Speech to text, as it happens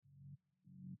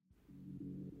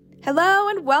Hello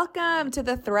and welcome to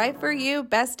the Thrive For You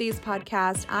Besties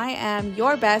podcast. I am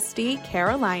your bestie,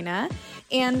 Carolina,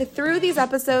 and through these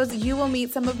episodes, you will meet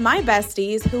some of my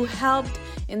besties who helped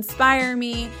inspire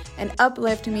me and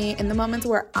uplift me in the moments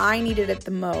where I needed it the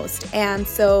most. And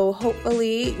so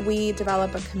hopefully we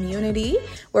develop a community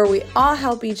where we all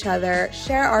help each other,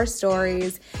 share our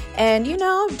stories, and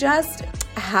just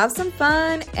have some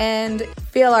fun and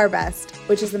feel our best,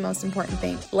 which is the most important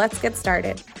thing. Let's get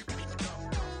started.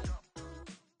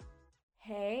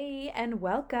 Hey and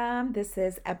welcome. This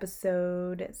is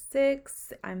episode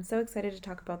 6. I'm so excited to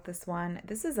talk about this one.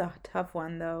 This is a tough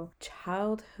one though.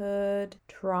 Childhood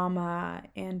trauma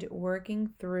and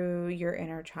working through your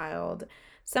inner child.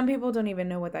 Some people don't even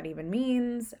know what that even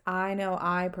means. I know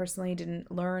I personally didn't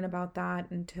learn about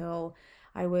that until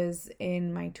I was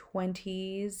in my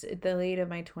 20s, the late of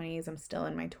my 20s. I'm still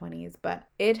in my 20s, but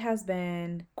it has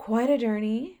been quite a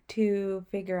journey to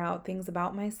figure out things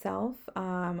about myself.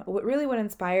 What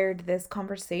inspired this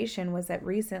conversation was that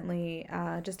recently,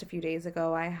 just a few days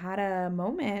ago, I had a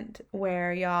moment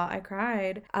where, I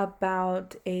cried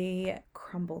about a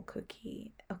crumble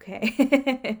cookie.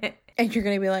 Okay. And you're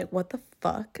going to be like, what the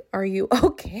fuck? Are you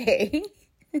okay?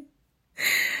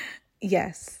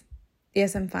 Yes,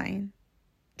 I'm fine.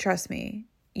 Trust me,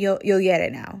 you'll get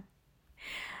it now.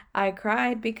 I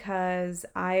cried because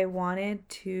I wanted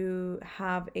to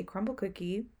have a crumble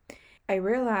cookie. I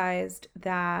realized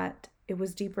that it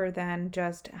was deeper than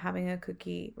just having a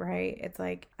cookie, right? It's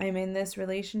like I'm in this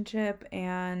relationship,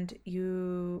 and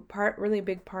really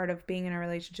big part of being in a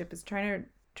relationship is trying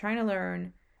to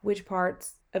learn which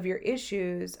parts of your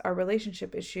issues are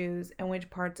relationship issues and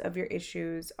which parts of your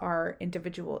issues are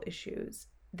individual issues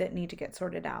that need to get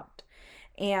sorted out.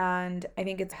 And I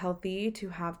think it's healthy to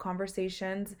have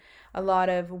conversations. A lot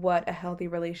of what a healthy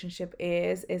relationship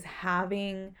is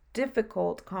having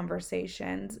difficult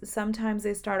conversations. Sometimes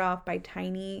they start off by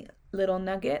tiny little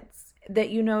nuggets that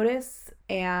you notice,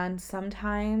 and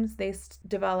sometimes they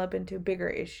develop into bigger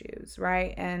issues,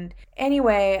 right? And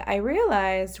anyway, I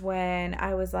realized when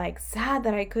I was sad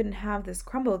that I couldn't have this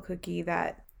crumble cookie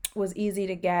that was easy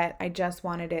to get. I just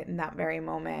wanted it in that very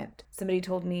moment. Somebody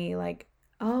told me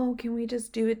oh, can we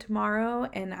just do it tomorrow?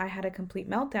 And I had a complete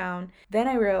meltdown. Then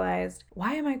I realized,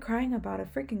 why am I crying about a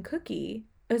freaking cookie?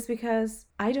 It's because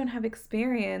I don't have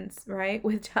experience, right,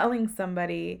 with telling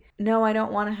somebody, no, I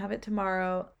don't want to have it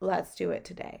tomorrow. Let's do it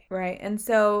today, right? And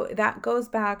so that goes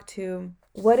back to,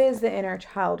 what is the inner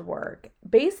child work?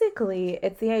 Basically,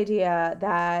 it's the idea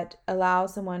that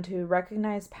allows someone to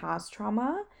recognize past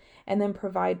trauma and then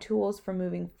provide tools for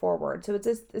moving forward. So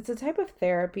it's a type of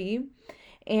therapy.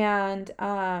 And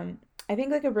I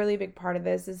think a really big part of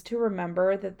this is to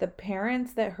remember that the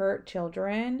parents that hurt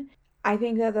children, I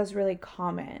think that that's really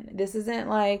common. This isn't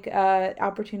an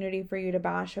opportunity for you to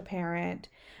bash a parent.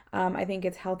 I think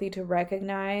it's healthy to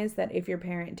recognize that if your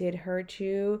parent did hurt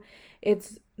you,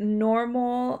 it's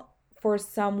normal for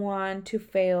someone to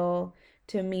fail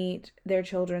to meet their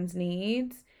children's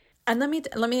needs. And let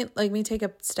me take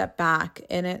a step back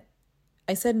in it.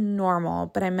 I said normal,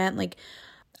 but I meant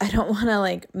I don't want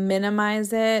to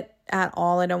minimize it at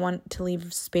all. I don't want to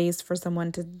leave space for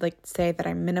someone to say that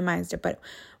I minimized it. But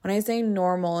when I say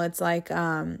normal, it's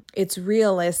it's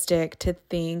realistic to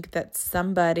think that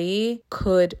somebody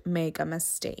could make a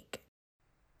mistake.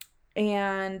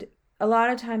 And a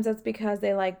lot of times that's because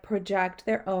they project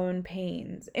their own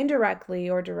pains indirectly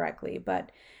or directly.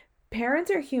 But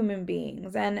parents are human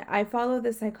beings. And I follow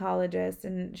this psychologist,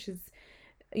 and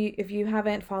if you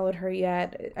haven't followed her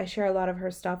yet, I share a lot of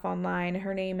her stuff online.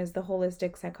 Her name is the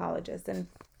Holistic Psychologist, and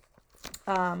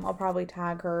I'll probably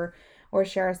tag her or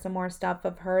share some more stuff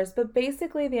of hers. But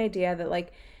basically the idea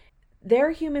that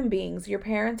they're human beings. Your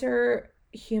parents are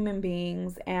human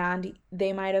beings, and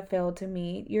they might have failed to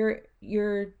meet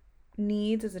your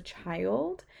needs as a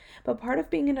child. But part of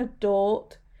being an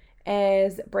adult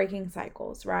is breaking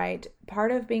cycles, right?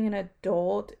 Part of being an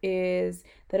adult is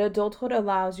that adulthood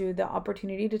allows you the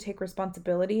opportunity to take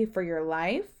responsibility for your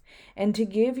life and to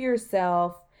give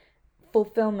yourself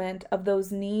fulfillment of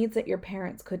those needs that your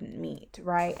parents couldn't meet,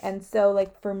 right? And so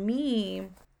for me,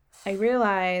 I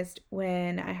realized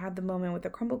when I had the moment with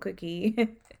the crumble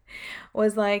cookie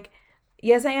was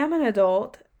yes, I am an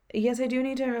adult. Yes, I do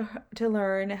need to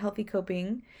learn healthy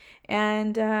coping.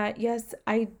 And yes,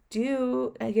 I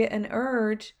get an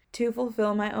urge to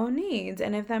fulfill my own needs.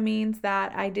 And if that means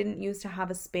that I didn't used to have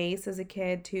a space as a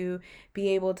kid to be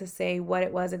able to say what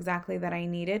it was exactly that I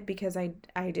needed because I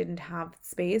didn't have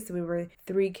space. We were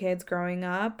 3 kids growing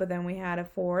up, but then we had a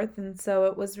 4th. And so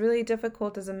it was really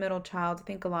difficult as a middle child. I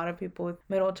think a lot of people with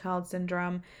middle child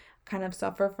syndrome kind of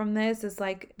suffer from this is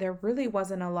like there really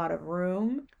wasn't a lot of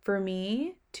room for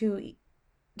me to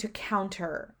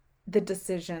counter the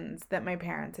decisions that my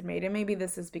parents had made. And maybe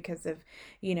this is because of,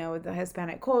 the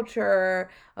Hispanic culture,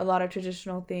 a lot of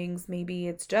traditional things. Maybe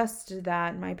it's just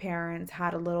that my parents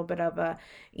had a little bit of a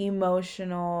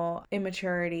emotional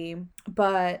immaturity,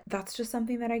 but that's just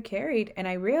something that I carried. And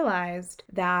I realized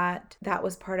that that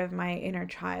was part of my inner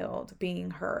child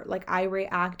being hurt. Like I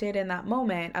reacted in that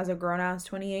moment as a grown-ass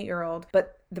 28-year-old,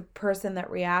 but the person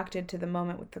that reacted to the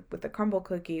moment with the crumble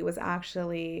cookie was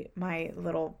actually my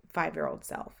little 5-year-old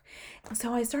self.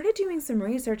 So I started doing some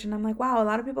research and I'm like, wow, a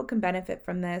lot of people can benefit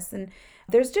from this. And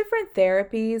there's different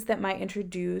therapies that might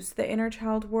introduce the inner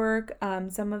child work.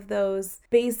 Some of those,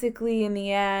 basically in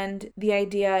the end, the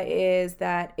idea is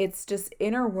that it's just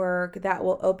inner work that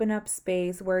will open up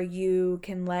space where you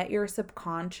can let your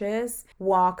subconscious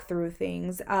walk through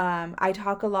things. I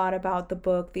talk a lot about the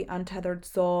book, The Untethered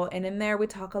Soul, and in there we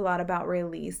talk a lot about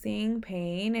releasing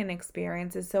pain and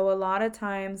experiences. So a lot of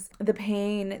times the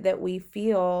pain that we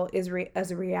feel is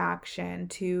as a reaction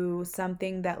to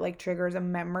something that like triggers a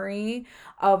memory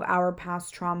of our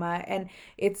past trauma. And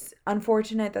it's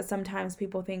unfortunate that sometimes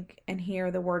people think and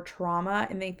hear the word trauma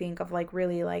and they think of like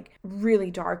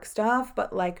really dark stuff,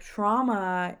 but like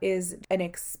trauma is an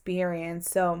experience.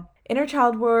 So inner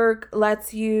child work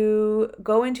lets you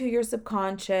go into your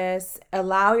subconscious,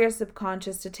 allow your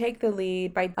subconscious to take the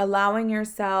lead by allowing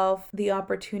yourself the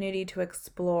opportunity to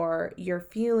explore your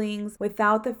feelings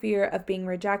without the fear of being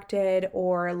rejected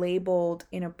or labeled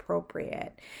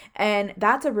inappropriate. And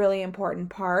that's a really important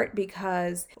part,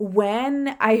 because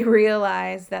when I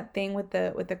realized that thing with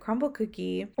the crumble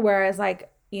cookie, whereas like,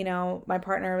 my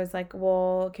partner was like,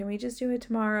 well, can we just do it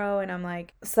tomorrow? And I'm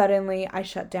like, suddenly I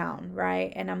shut down,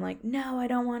 right? And I'm like, no, I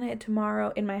don't want it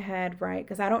tomorrow, in my head, right?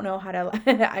 Because I don't know how to,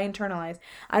 I internalize.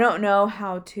 I don't know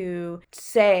how to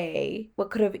say what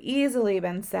could have easily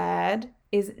been said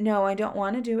is, no, I don't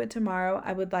want to do it tomorrow.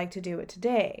 I would like to do it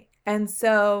today. And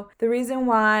so the reason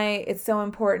why it's so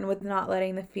important with not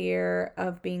letting the fear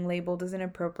of being labeled as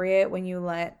inappropriate when you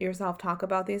let yourself talk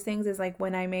about these things is like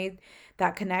when I made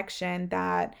that connection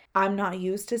that I'm not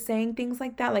used to saying things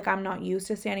like that. Like I'm not used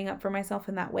to standing up for myself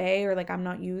in that way, or like I'm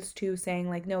not used to saying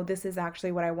like, no, this is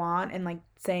actually what I want, and like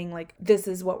saying like, this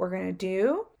is what we're going to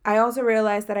do. I also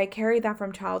realized that I carried that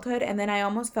from childhood, and then I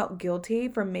almost felt guilty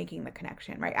for making the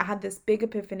connection, right? I had this big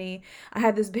epiphany. I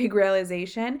had this big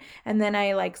realization, and then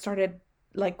I like started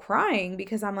like crying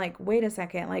because I'm like, wait a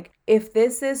second, like if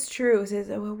this is true,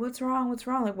 says, oh, what's wrong?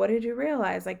 Like, what did you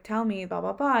realize? Like, tell me, blah,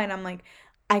 blah, blah. And I'm like,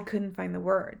 I couldn't find the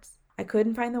words.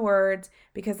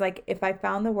 Because like if I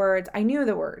found the words, I knew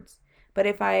the words. But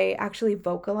if I actually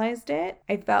vocalized it,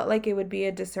 I felt like it would be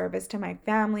a disservice to my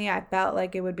family. I felt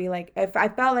like it would be like, if I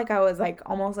felt like I was like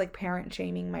almost like parent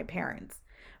shaming my parents,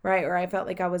 right? Or I felt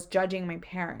like I was judging my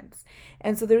parents.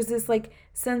 And so there's this like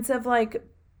sense of like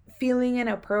feeling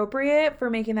inappropriate for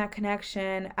making that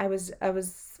connection. I was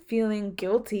feeling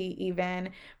guilty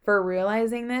even for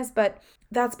realizing this, but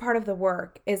that's part of the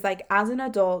work, is like as an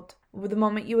adult, the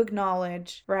moment you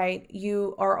acknowledge, right,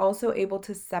 you are also able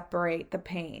to separate the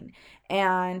pain,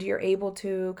 and you're able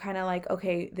to kind of like,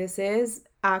 okay, this is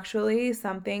actually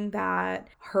something that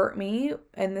hurt me,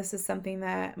 and this is something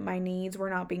that my needs were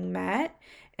not being met,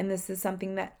 and this is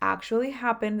something that actually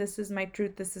happened. This is my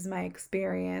truth. This is my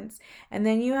experience. And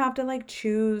then you have to like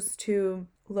choose to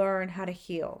learn how to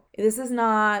heal. This is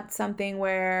not something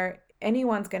where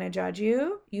anyone's going to judge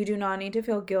you. You do not need to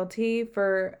feel guilty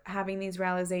for having these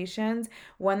realizations.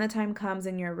 When the time comes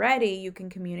and you're ready, you can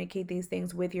communicate these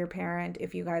things with your parent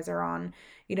if you guys are on,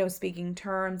 speaking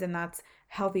terms, and that's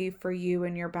healthy for you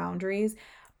and your boundaries.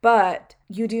 But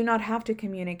you do not have to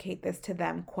communicate this to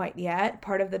them quite yet.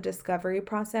 Part of the discovery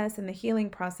process and the healing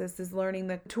process is learning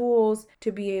the tools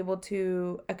to be able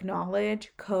to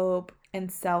acknowledge, cope, and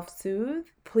self-soothe.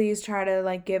 Please try to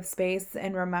like give space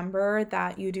and remember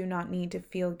that you do not need to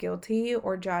feel guilty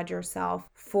or judge yourself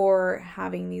for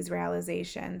having these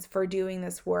realizations, for doing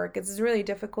this work. It's really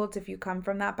difficult if you come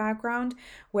from that background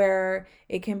where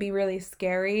it can be really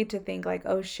scary to think like,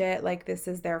 oh shit, like this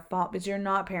is their fault, but you're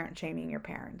not parent shaming your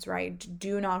parents, right?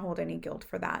 Do not hold any guilt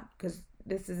for that, because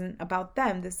this isn't about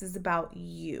them. This is about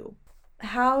you.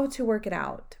 How to work it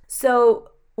out. So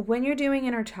when you're doing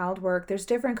inner child work, there's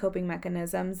different coping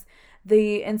mechanisms.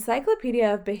 The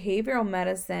Encyclopedia of Behavioral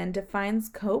Medicine defines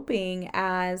coping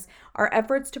as our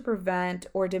efforts to prevent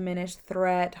or diminish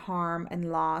threat, harm,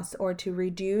 and loss, or to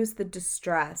reduce the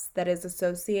distress that is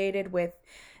associated with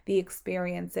the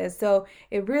experiences. So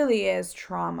it really is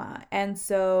trauma. And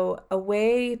so a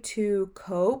way to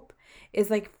cope is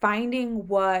like finding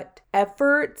what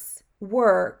efforts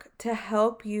work to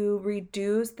help you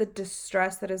reduce the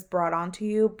distress that is brought onto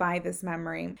you by this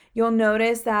memory. You'll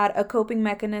notice that a coping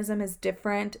mechanism is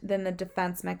different than the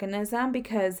defense mechanism,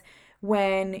 because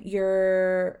when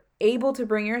you're able to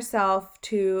bring yourself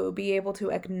to be able to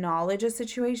acknowledge a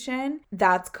situation,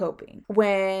 that's coping.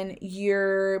 When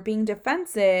you're being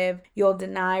defensive, you'll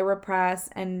deny, repress,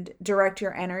 and direct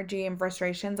your energy and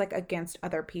frustrations like against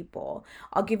other people.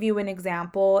 I'll give you an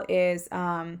example is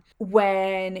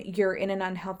when you're in an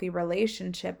unhealthy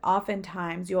relationship,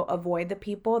 oftentimes you'll avoid the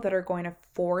people that are going to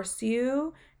force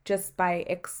you just by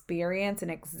experience and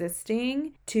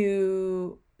existing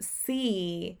to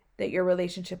see that your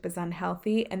relationship is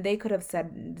unhealthy, and they could have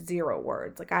said 0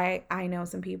 words. Like I know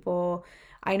some people,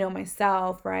 I know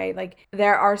myself, right? Like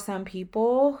there are some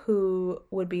people who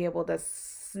would be able to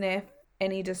sniff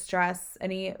any distress,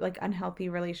 any like unhealthy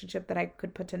relationship that I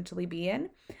could potentially be in.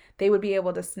 They would be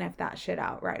able to sniff that shit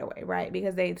out right away, right?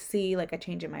 Because they see like a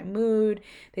change in my mood.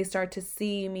 They start to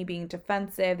see me being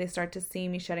defensive. They start to see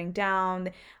me shutting down.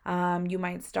 You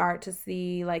might start to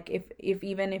see like if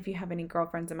even if you have any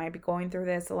girlfriends that might be going through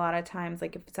this, a lot of times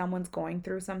like if someone's going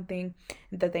through something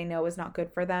that they know is not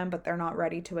good for them, but they're not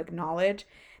ready to acknowledge,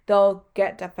 they'll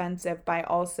get defensive by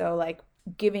also like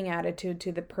giving attitude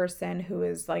to the person who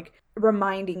is like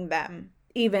reminding them,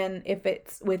 even if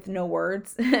it's with no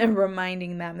words,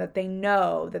 reminding them that they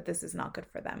know that this is not good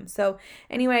for them. So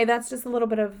anyway, that's just a little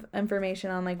bit of information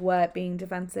on like what being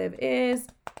defensive is.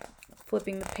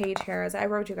 Flipping the page here as I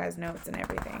wrote you guys notes and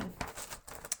everything.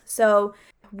 So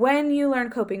when you learn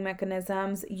coping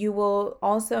mechanisms, you will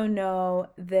also know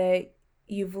that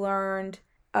you've learned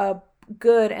a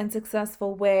good and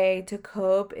successful way to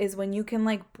cope is when you can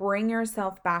like bring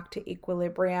yourself back to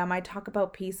equilibrium. I talk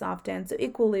about peace often. So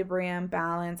equilibrium,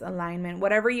 balance, alignment,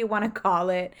 whatever you want to call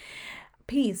it.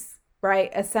 Peace, right?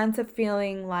 A sense of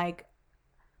feeling like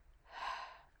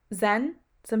Zen.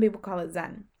 Some people call it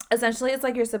Zen. Essentially, it's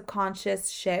like your subconscious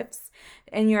shifts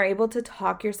and you're able to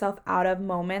talk yourself out of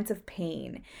moments of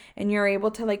pain, and you're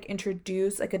able to like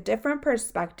introduce like a different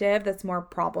perspective that's more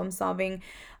problem solving.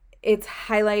 It's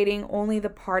highlighting only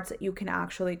the parts that you can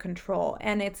actually control.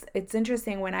 And it's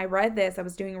interesting, when I read this, I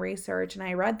was doing research and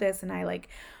I read this and I like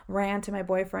ran to my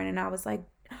boyfriend and I was like,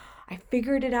 I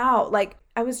figured it out. Like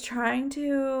I was trying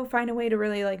to find a way to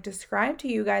really like describe to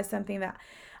you guys something that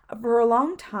for a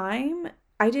long time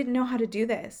I didn't know how to do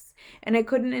this. And I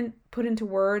couldn't put into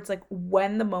words like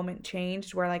when the moment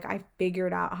changed where like I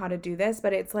figured out how to do this.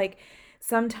 But it's like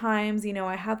sometimes, you know,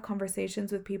 I have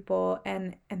conversations with people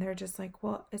and they're just like,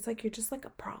 well, it's like you're just like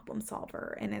a problem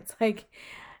solver. And it's like,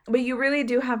 but you really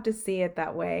do have to see it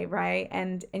that way, right?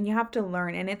 And you have to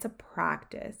learn, and it's a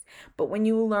practice. But when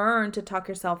you learn to talk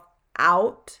yourself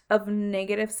out of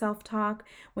negative self-talk,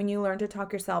 when you learn to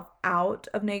talk yourself out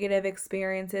of negative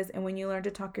experiences, and when you learn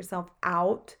to talk yourself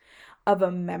out of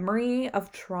a memory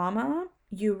of trauma,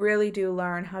 you really do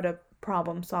learn how to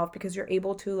problem solve, because you're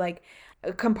able to like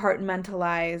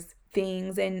compartmentalize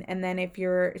things, and then if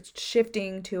you're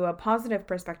shifting to a positive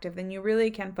perspective, then you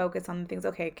really can focus on the things.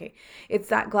 Okay, it's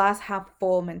that glass half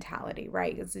full mentality,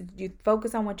 right? It's, you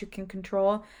focus on what you can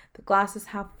control. The glass is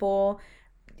half full,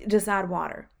 just add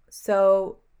water.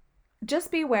 So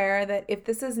just be aware that if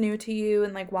this is new to you,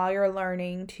 and like while you're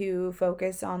learning to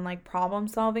focus on like problem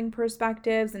solving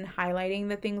perspectives and highlighting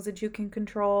the things that you can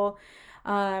control,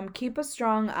 keep a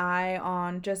strong eye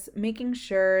on just making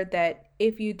sure that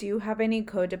if you do have any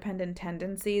codependent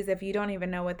tendencies, if you don't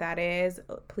even know what that is,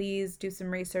 please do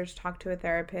some research, talk to a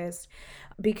therapist,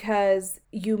 because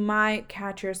you might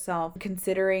catch yourself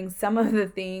considering some of the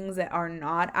things that are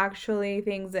not actually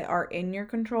things that are in your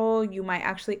control. You might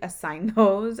actually assign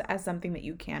those as something that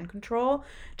you can control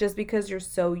just because you're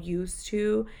so used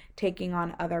to taking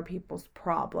on other people's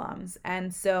problems.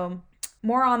 And so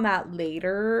more on that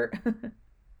later,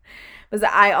 because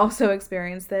I also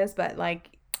experienced this, but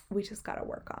like we just got to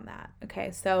work on that.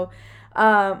 Okay, so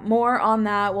more on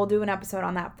that. We'll do an episode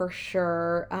on that for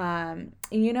sure.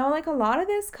 You know, like a lot of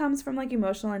this comes from like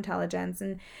emotional intelligence,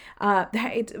 and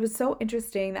it was so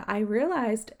interesting that I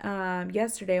realized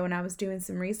yesterday when I was doing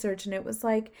some research, and it was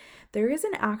like there is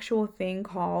an actual thing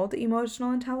called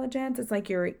emotional intelligence. It's like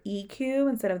your EQ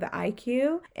instead of the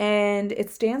IQ, and it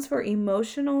stands for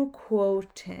emotional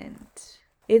quotient.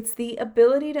 It's the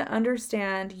ability to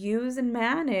understand, use, and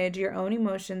manage your own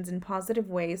emotions in positive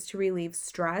ways to relieve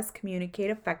stress, communicate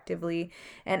effectively,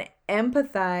 and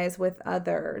empathize with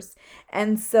others.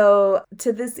 And so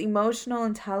to this emotional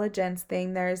intelligence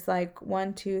thing, there's like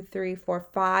 1, 2, 3, 4,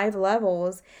 5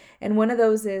 levels. And one of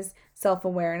those is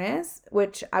self-awareness,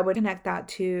 which I would connect that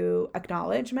to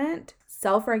acknowledgement.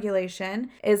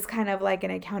 Self-regulation is kind of like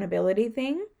an accountability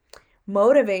thing,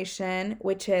 Motivation,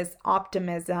 which is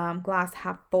optimism, glass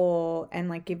half full, and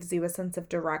like gives you a sense of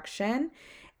direction.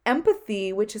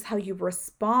 Empathy, which is how you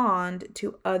respond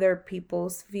to other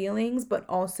people's feelings, but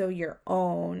also your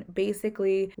own.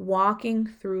 Basically, walking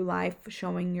through life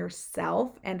showing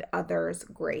yourself and others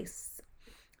grace.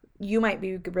 You might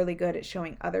be really good at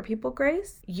showing other people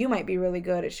grace. You might be really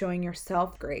good at showing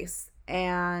yourself grace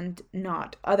and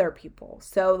not other people.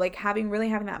 So like having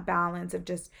that balance of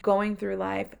just going through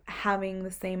life, having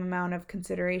the same amount of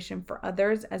consideration for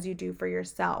others as you do for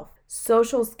yourself.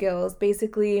 Social skills,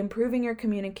 basically improving your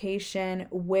communication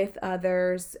with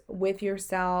others, with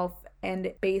yourself,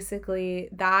 and basically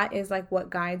that is like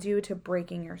what guides you to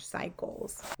breaking your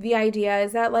cycles. The idea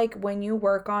is that like when you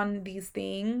work on these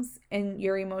things and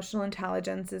your emotional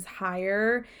intelligence is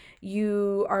higher,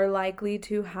 you are likely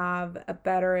to have a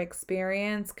better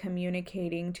experience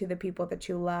communicating to the people that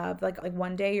you love. Like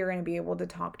one day you're going to be able to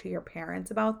talk to your parents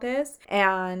about this,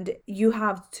 and you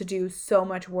have to do so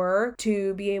much work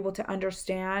to be able to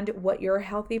understand what your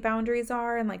healthy boundaries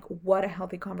are and like what a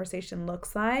healthy conversation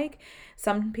looks like.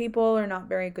 Some people are not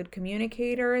very good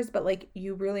communicators, but like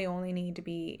you really only need to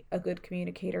be a good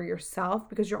communicator yourself,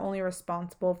 because you're only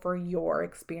responsible for your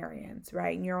experience,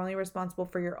 right? And you're only responsible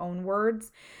for your own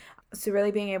words. So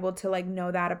really being able to like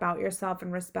know that about yourself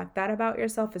and respect that about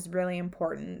yourself is really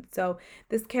important. So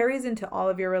this carries into all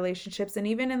of your relationships and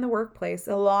even in the workplace.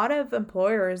 A lot of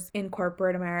employers in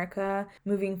corporate America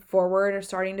moving forward are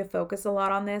starting to focus a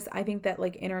lot on this. I think that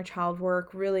like inner child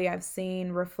work really I've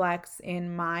seen reflects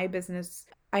in my business.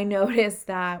 I noticed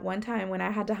that one time when I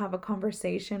had to have a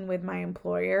conversation with my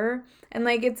employer, and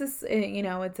like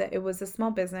it was a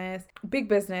small business, big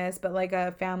business, but like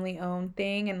a family owned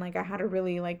thing, and like I had a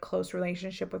really like close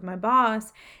relationship with my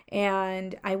boss,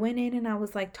 and I went in and I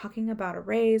was like talking about a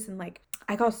raise, and like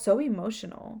I got so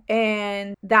emotional.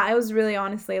 And that was really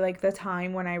honestly like the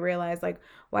time when I realized like,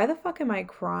 why the fuck am I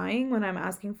crying when I'm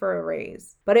asking for a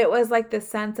raise? But it was like the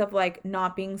sense of like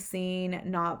not being seen,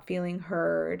 not feeling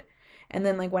heard. And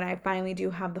then like when I finally do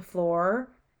have the floor,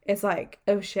 it's like,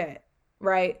 oh shit,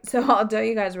 right? So I'll tell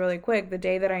you guys really quick, the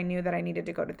day that I knew that I needed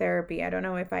to go to therapy, I don't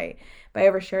know if I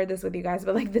ever shared this with you guys,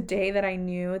 but like the day that I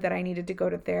knew that I needed to go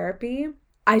to therapy,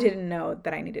 I didn't know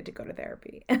that I needed to go to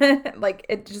therapy. Like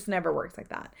it just never works like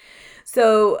that.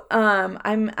 So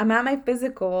I'm at my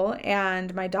physical,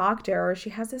 and my doctor,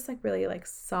 she has this like really like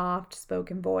soft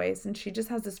spoken voice, and she just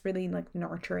has this really like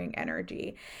nurturing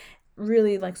energy.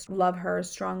 Really like love her,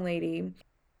 strong lady.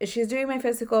 She's doing my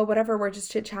physical, whatever, we're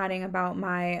just chit-chatting about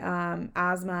my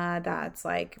asthma that's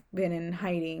like been in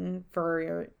hiding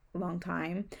for a long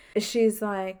time. She's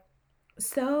like,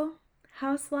 so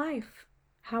how's life?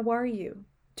 How are you?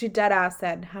 She dead ass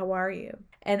said, how are you?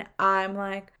 And I'm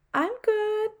like, I'm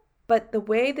good. But the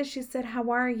way that she said, how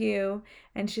are you?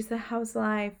 And she said, how's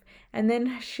life? And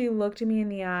then she looked at me in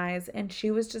the eyes and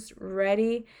she was just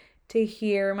ready to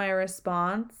hear my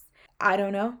response. I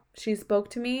don't know. She spoke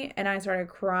to me and I started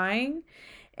crying.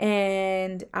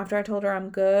 And after I told her I'm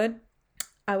good,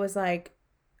 I was like,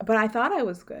 but I thought I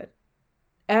was good.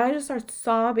 And I just started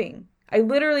sobbing. I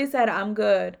literally said, I'm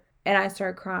good. And I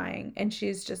started crying. And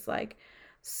she's just like,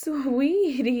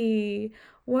 sweetie,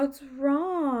 what's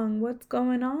wrong? What's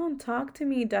going on? Talk to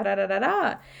me. Da da da da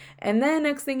da. And then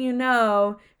next thing you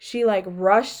know, she like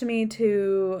rushed me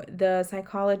to the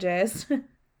psychologist.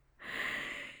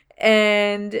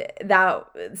 And that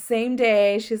same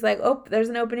day, she's like, oh, there's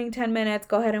an opening 10 minutes.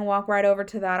 Go ahead and walk right over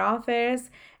to that office.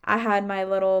 I had my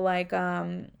little like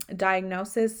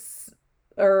diagnosis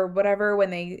or whatever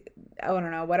when they, I don't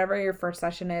know, whatever your first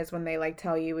session is when they like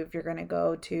tell you if you're going to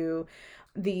go to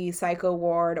the psycho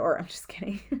ward, or I'm just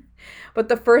kidding. But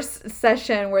the first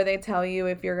session where they tell you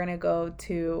if you're going to go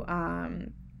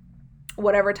to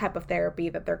whatever type of therapy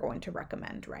that they're going to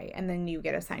recommend, right? And then you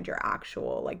get assigned your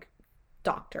actual like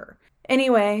doctor.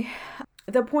 Anyway,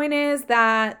 the point is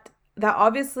that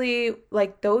obviously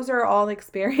like those are all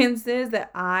experiences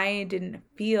that I didn't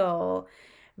feel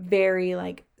very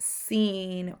like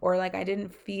seen, or like I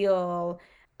didn't feel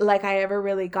like I ever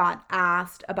really got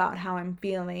asked about how I'm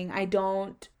feeling. I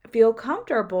don't feel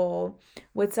comfortable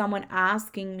with someone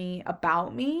asking me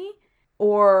about me,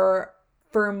 or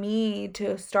for me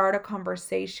to start a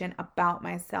conversation about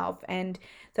myself. And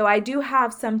so I do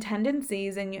have some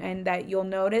tendencies, and that you'll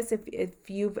notice if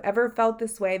you've ever felt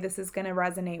this way, this is going to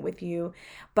resonate with you.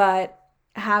 But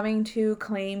having to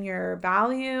claim your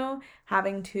value,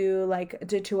 having to like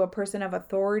to a person of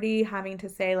authority, having to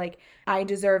say like, I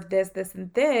deserve this, this,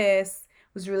 and this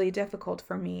was really difficult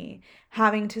for me.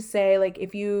 Having to say like,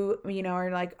 if you are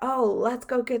like, oh, let's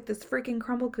go get this freaking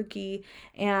crumble cookie,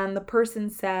 and the person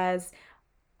says,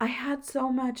 I had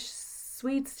so much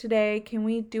sweets today. Can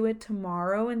we do it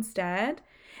tomorrow instead?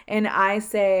 And I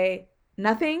say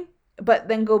nothing, but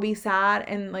then go be sad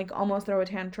and like almost throw a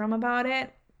tantrum about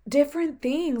it. Different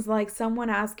things, like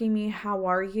someone asking me, how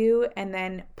are you? And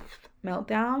then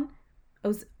meltdown. It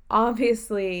was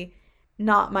obviously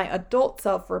not my adult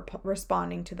self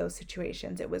responding to those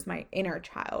situations. It was my inner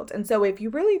child. And so if you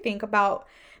really think about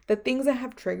the things that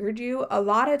have triggered you, a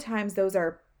lot of times those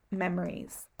are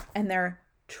memories, and they're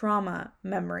trauma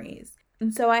memories.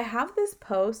 And so I have this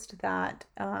post that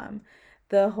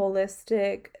the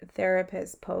holistic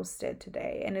therapist posted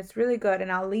today, and it's really good,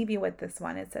 and I'll leave you with this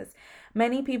one. It says,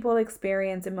 many people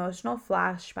experience emotional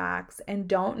flashbacks and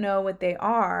don't know what they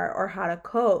are or how to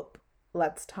cope.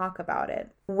 Let's talk about it.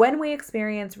 When we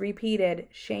experience repeated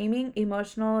shaming,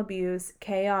 emotional abuse,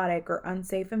 chaotic or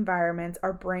unsafe environments,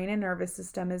 our brain and nervous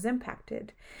system is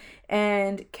impacted.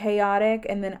 And chaotic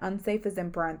and then unsafe is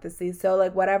in parentheses. So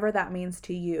like whatever that means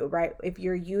to you, right? If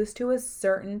you're used to a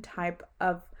certain type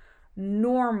of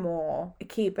normal,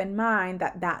 keep in mind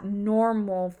that that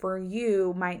normal for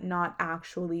you might not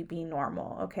actually be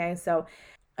normal. Okay. So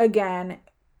again,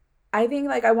 I think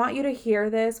like I want you to hear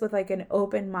this with like an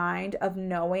open mind of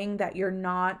knowing that you're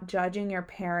not judging your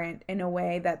parent in a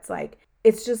way that's like,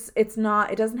 it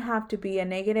doesn't have to be a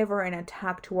negative or an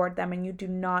attack toward them, and you do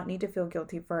not need to feel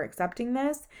guilty for accepting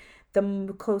this.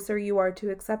 The closer you are to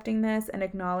accepting this and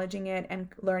acknowledging it and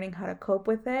learning how to cope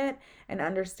with it and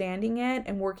understanding it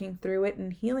and working through it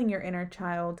and healing your inner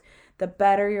child, the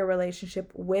better your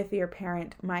relationship with your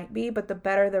parent might be, but the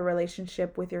better the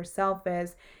relationship with yourself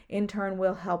is, in turn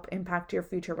will help impact your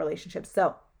future relationships.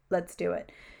 So let's do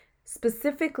it.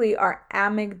 Specifically, our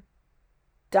amygdala.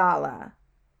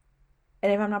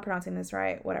 And if I'm not pronouncing this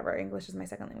right, whatever, English is my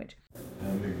second language.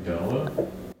 Amygdala?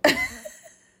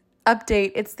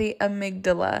 Update, it's the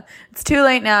amygdala. It's too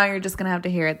late now, you're just going to have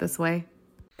to hear it this way.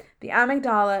 The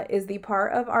amygdala is the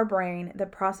part of our brain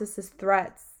that processes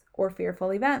threats or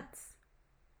fearful events.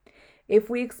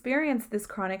 If we experience this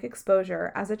chronic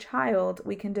exposure as a child,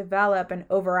 we can develop an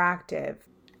overactive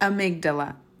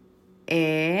amygdala.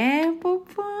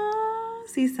 Papá,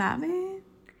 ¿sí sabe?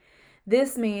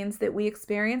 This means that we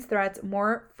experience threats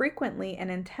more frequently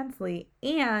and intensely,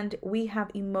 and we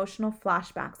have emotional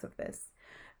flashbacks of this.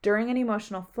 During an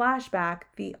emotional flashback,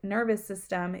 the nervous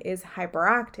system is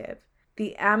hyperactive.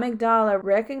 The amygdala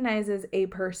recognizes a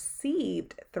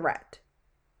perceived threat.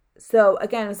 So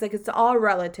again, it's all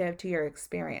relative to your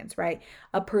experience, right?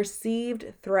 A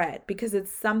perceived threat, because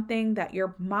it's something that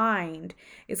your mind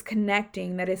is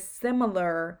connecting that is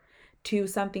similar to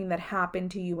something that happened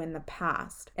to you in the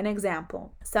past. An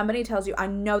example, somebody tells you, I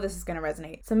know this is going to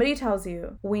resonate. Somebody tells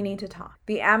you, we need to talk.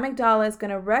 The amygdala is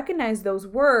going to recognize those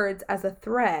words as a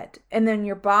threat, and then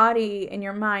your body and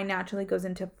your mind naturally goes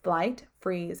into flight,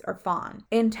 freeze, or fawn.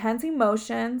 Intense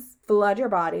emotions flood your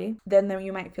body. Then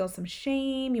you might feel some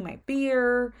shame, you might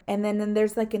fear, and then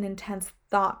there's like an intense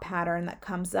thought pattern that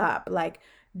comes up, like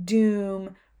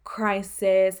doom,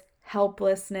 crisis,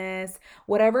 helplessness,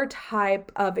 whatever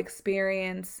type of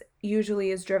experience usually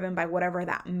is driven by whatever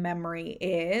that memory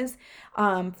is.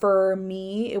 For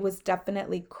me, it was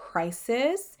definitely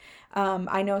crisis.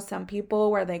 I know some people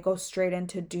where they go straight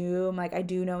into doom. Like I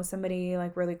do know somebody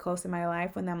like really close in my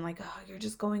life when I'm like, oh, you're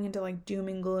just going into like doom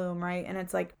and gloom, right? And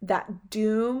it's like that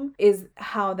doom is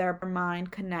how their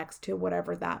mind connects to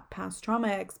whatever that past trauma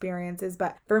experience is.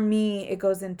 But for me, it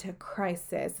goes into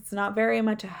crisis. It's not very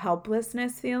much a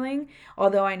helplessness feeling,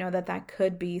 although I know that that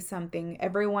could be something.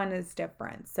 Everyone is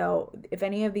different. So if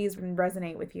any of these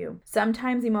resonate with you,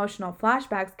 sometimes emotional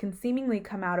flashbacks can seemingly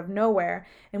come out of nowhere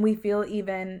and we feel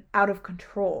even out of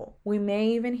control. We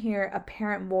may even hear a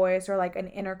parent voice or like an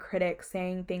inner critic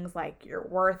saying things like, you're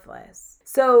worthless.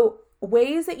 So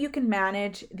ways that you can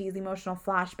manage these emotional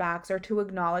flashbacks are to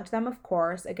acknowledge them, of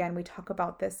course. Again, we talk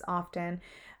about this often.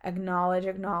 Acknowledge.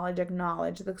 Acknowledgement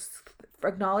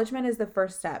is the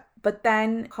first step, but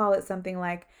then call it something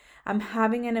like, I'm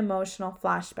having an emotional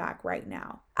flashback right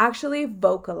now. Actually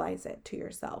vocalize it to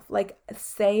yourself. Like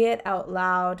say it out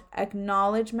loud.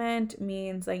 Acknowledgement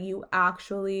means like you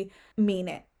actually mean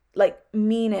it. Like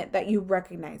mean it, that you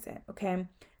recognize it, okay?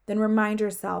 Then remind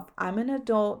yourself, I'm an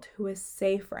adult who is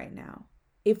safe right now.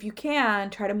 If you can,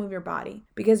 try to move your body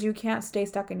because you can't stay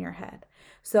stuck in your head.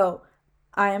 So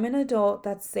I am an adult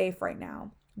that's safe right now.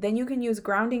 Then you can use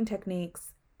grounding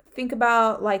techniques. Think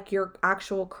about like your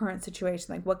actual current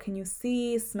situation. Like what can you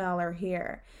see, smell, or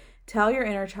hear? Tell your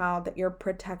inner child that you're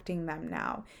protecting them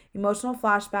now. Emotional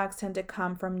flashbacks tend to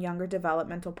come from younger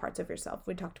developmental parts of yourself.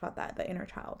 We talked about that, the inner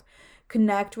child.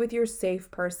 Connect with your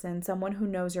safe person, someone who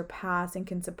knows your past and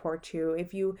can support you.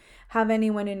 If you have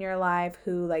anyone in your life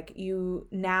who, like, you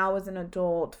now as an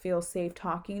adult feel safe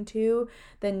talking to,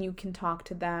 then you can talk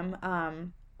to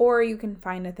them. Or you can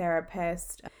find a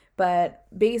therapist. But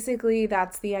basically,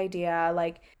 that's the idea.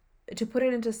 Like, to put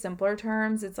it into simpler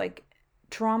terms, it's like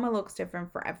trauma looks different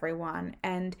for everyone.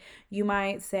 And you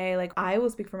might say, like, I will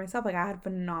speak for myself, like, I had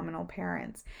phenomenal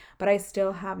parents, but I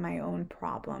still have my own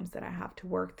problems that I have to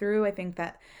work through. I think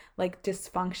that, like,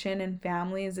 dysfunction in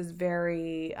families is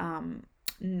very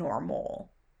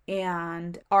normal.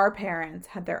 And our parents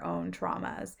had their own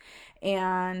traumas.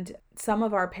 And some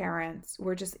of our parents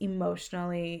were just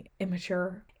emotionally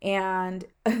immature. And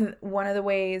one of the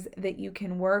ways that you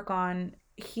can work on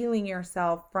healing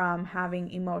yourself from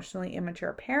having emotionally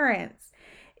immature parents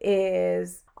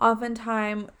is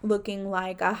oftentimes looking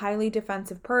like a highly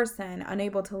defensive person,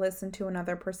 unable to listen to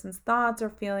another person's thoughts or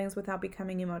feelings without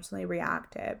becoming emotionally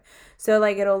reactive. So,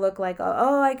 like, it'll look like,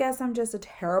 oh, I guess I'm just a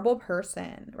terrible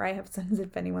person, right?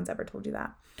 If anyone's ever told you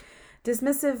that.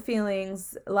 Dismissive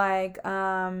feelings like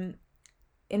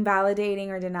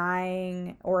invalidating or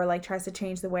denying, or like tries to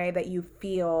change the way that you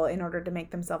feel in order to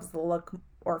make themselves look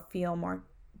or feel more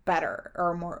better,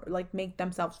 or more like make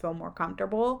themselves feel more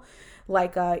comfortable.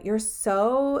 Like, you're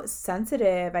so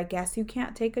sensitive, I guess you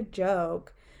can't take a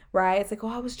joke, right? It's like, oh,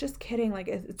 I was just kidding. Like,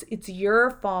 it's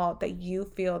your fault that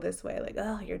you feel this way. Like,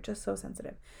 oh, you're just so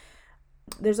sensitive.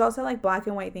 There's also like black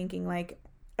and white thinking, like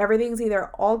everything's either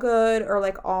all good or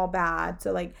like all bad.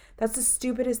 So like that's the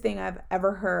stupidest thing I've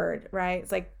ever heard, right?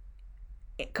 It's like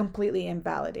completely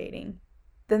invalidating.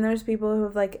 Then there's people who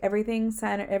have like everything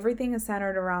is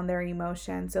centered around their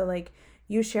emotion. So like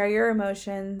you share your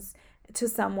emotions to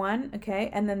someone, okay?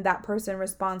 And then that person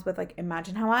responds with like,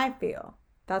 imagine how I feel.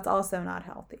 That's also not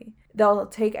healthy. They'll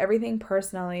take everything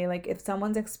personally. Like if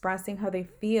someone's expressing how they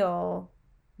feel,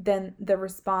 then the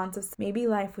response is, maybe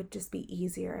life would just be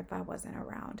easier if I wasn't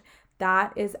around.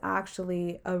 That is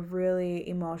actually a really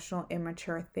emotional,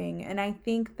 immature thing. And I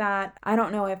think that, I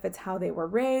don't know if it's how they were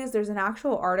raised. There's an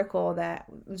actual article that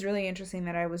was really interesting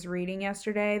that I was reading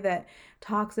yesterday that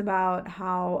talks about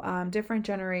how different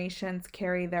generations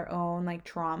carry their own like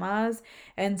traumas.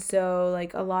 And so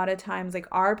like a lot of times, like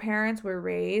our parents were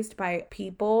raised by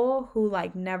people who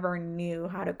like never knew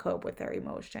how to cope with their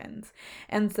emotions.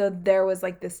 And so there was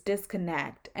like this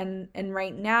disconnect. And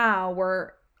right now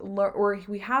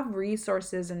we have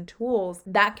resources and tools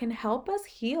that can help us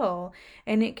heal,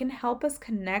 and it can help us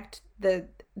connect the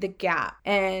gap,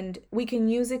 and we can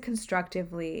use it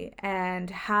constructively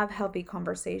and have healthy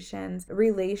conversations.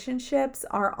 Relationships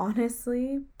are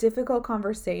honestly difficult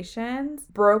conversations,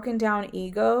 broken down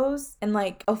egos, and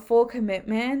like a full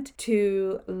commitment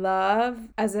to love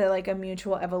as a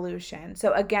mutual evolution.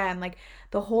 So again, like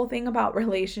the whole thing about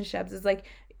relationships is like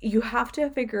you have to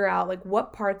figure out like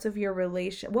what parts of your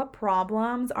what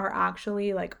problems are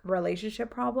actually like relationship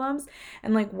problems,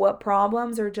 and like what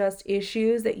problems are just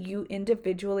issues that you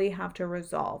individually have to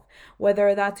resolve.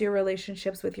 Whether that's your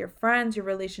relationships with your friends, your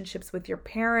relationships with your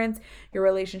parents, your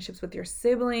relationships with your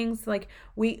siblings, like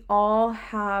we all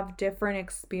have different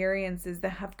experiences that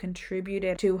have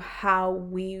contributed to how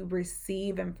we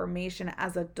receive information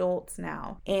as adults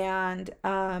now. And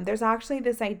there's actually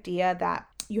this idea that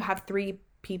you have three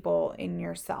people in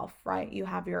yourself, right? You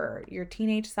have your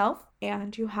teenage self,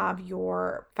 and you have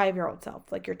your 5-year-old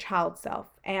self, like your child self.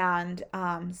 And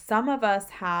some of us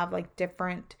have like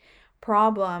different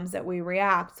problems that we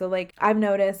react. So like I've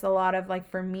noticed a lot of, like,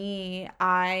 for me,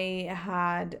 I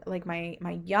had like my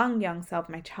young self,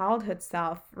 my childhood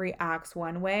self reacts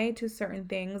one way to certain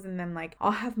things, and then like I'll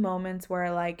have moments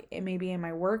where like it may be in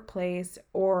my workplace,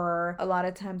 or a lot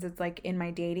of times it's like in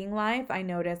my dating life. I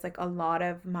notice like a lot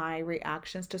of my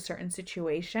reactions to certain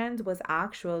situations was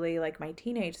actually like my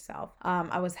teenage self.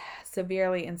 I was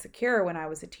severely insecure when I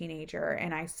was a teenager,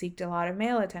 and I seeked a lot of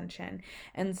male attention,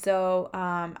 and so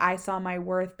I saw my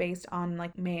worth based on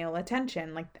like male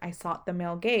attention. Like I sought the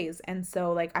male gaze, and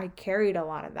so like I carried a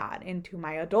lot of that into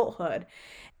my adulthood.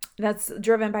 That's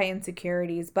driven by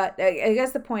insecurities. But I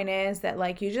guess the point is that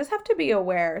like you just have to be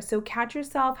aware. So catch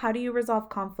yourself. How do you resolve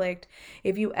conflict?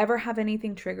 If you ever have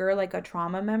anything trigger like a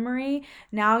trauma memory,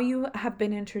 now you have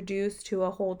been introduced to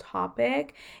a whole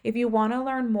topic. If you want to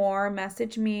learn more,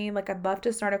 message me. Like I'd love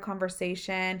to start a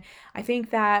conversation. I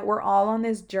think that we're all on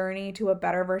this journey to a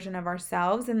better version of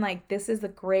ourselves, and like this is a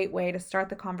great way to start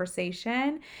the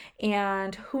conversation.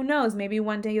 And who knows, maybe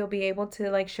one day you'll be able to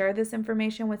like share this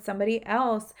information with somebody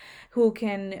else else who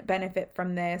can benefit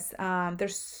from this.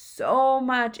 There's so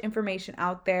much information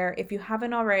out there. If you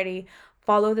haven't already,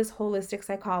 follow this holistic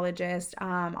psychologist.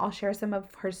 I'll share some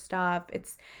of her stuff.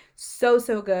 It's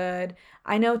so good.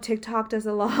 I know TikTok does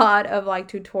a lot of like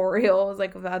tutorials,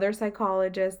 like of other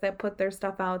psychologists that put their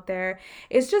stuff out there.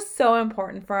 It's just so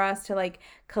important for us to like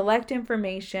collect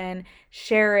information,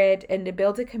 share it, and to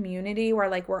build a community where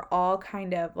like we're all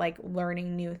kind of like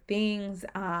learning new things.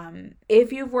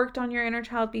 If you've worked on your inner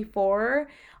child before,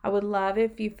 I would love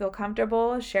if you feel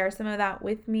comfortable, share some of that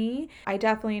with me. I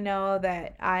definitely know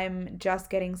that I'm just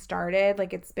getting started.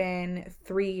 Like it's been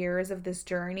 3 years of this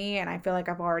journey, and I feel like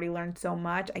I've already learned so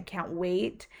much. I can't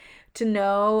wait to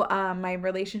know my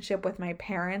relationship with my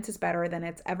parents is better than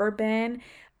it's ever been.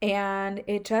 And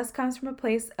it just comes from a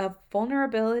place of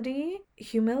vulnerability,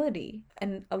 humility,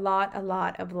 and a lot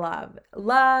of love.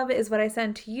 Love is what I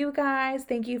send to you guys.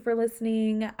 Thank you for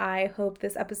listening. I hope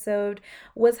this episode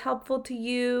was helpful to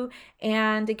you.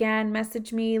 And again,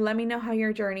 message me. Let me know how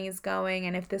your journey is going.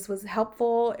 And if this was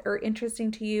helpful or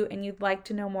interesting to you and you'd like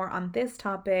to know more on this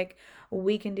topic,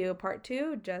 we can do a part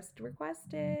 2. Just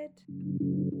request it.